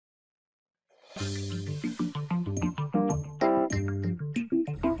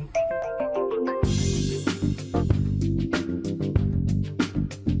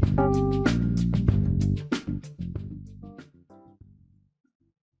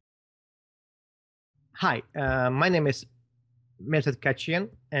Hi, my name is Mr. Khachiyan,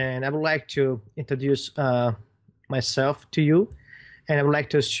 and I would like to introduce myself to you, and I would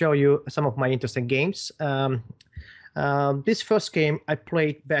like to show you some of my interesting games. This first game I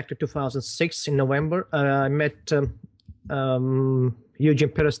played back to 2006 in November. I met Eugene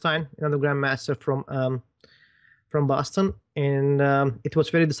Petrosian, another Grandmaster from Boston, and it was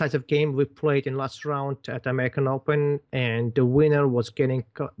a very decisive game. We played in last round at American Open, and the winner was getting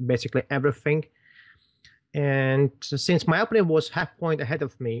basically everything. And since my opponent was half point ahead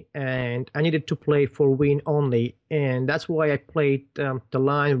of me, and I needed to play for win only, and that's why I played the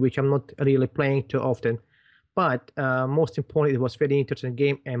line, which I'm not really playing too often. But most importantly, it was very interesting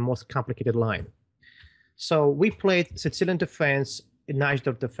game and most complicated line. So we played Sicilian defense,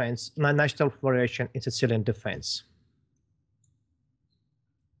 National defense, national variation in Sicilian defense.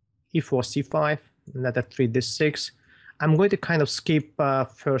 E4, C5, another 3, D6. I'm going to kind of skip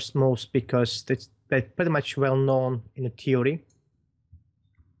first moves because they're pretty much well known in the theory.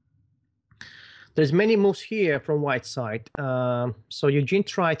 There's many moves here from white side. So Eugene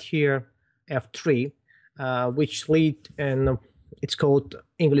tried here F3, which lead, and it's called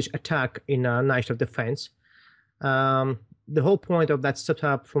English attack in national defense. The whole point of that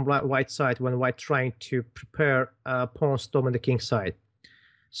setup from white side when white trying to prepare pawn storm on the king side.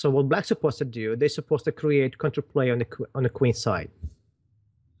 So what black's supposed to do, they're supposed to create counterplay on the queen side.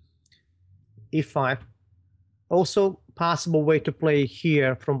 E5. Also, possible way to play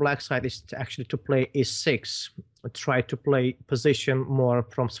here from black side is actually to play E6, try to play position more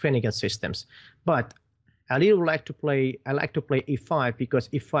from Finnegan systems. But I really like to play E5 because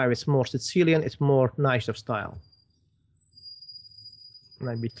E5 is more Sicilian, it's more nice of style.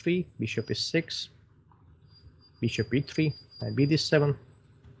 Knight B3, bishop E6, bishop E3, knight BD7.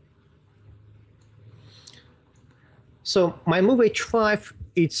 So my move H5,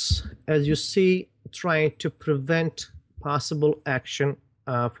 it's, as you see, trying to prevent possible action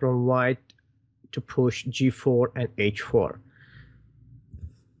from white to push G4 and H4.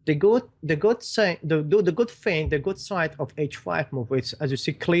 The good side of H5 move is, as you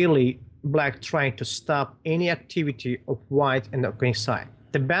see clearly, black trying to stop any activity of white and the queen side.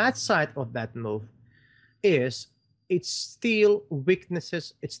 The bad side of that move is it's still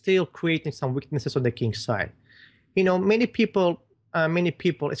weaknesses. It's still creating some weaknesses on the king side. You know, many people,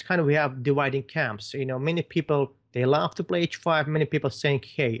 it's kind of, we have dividing camps. You know, many people, they love to play H5. Many people saying,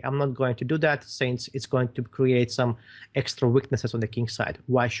 hey, I'm not going to do that since it's going to create some extra weaknesses on the king side.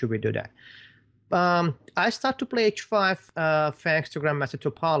 Why should we do that? I start to play H5 thanks to Grandmaster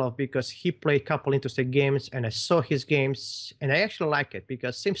Topalov because he played a couple interesting games and I saw his games and I actually like it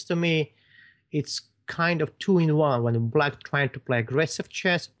because it seems to me it's kind of 2-in-1 when black trying to play aggressive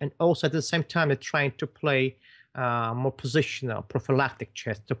chess and also at the same time they're trying to play more positional, prophylactic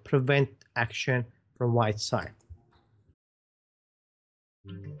chess to prevent action from white side.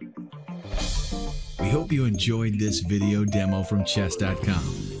 We hope you enjoyed this video demo from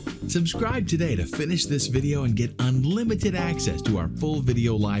Chess.com. Subscribe today to finish this video and get unlimited access to our full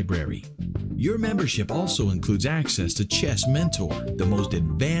video library. Your membership also includes access to Chess Mentor, the most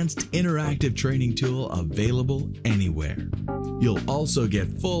advanced interactive training tool available anywhere. You'll also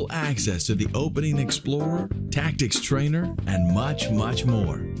get full access to the Opening Explorer, Tactics Trainer, and much, much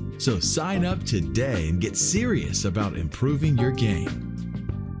more. So sign up today and get serious about improving your game.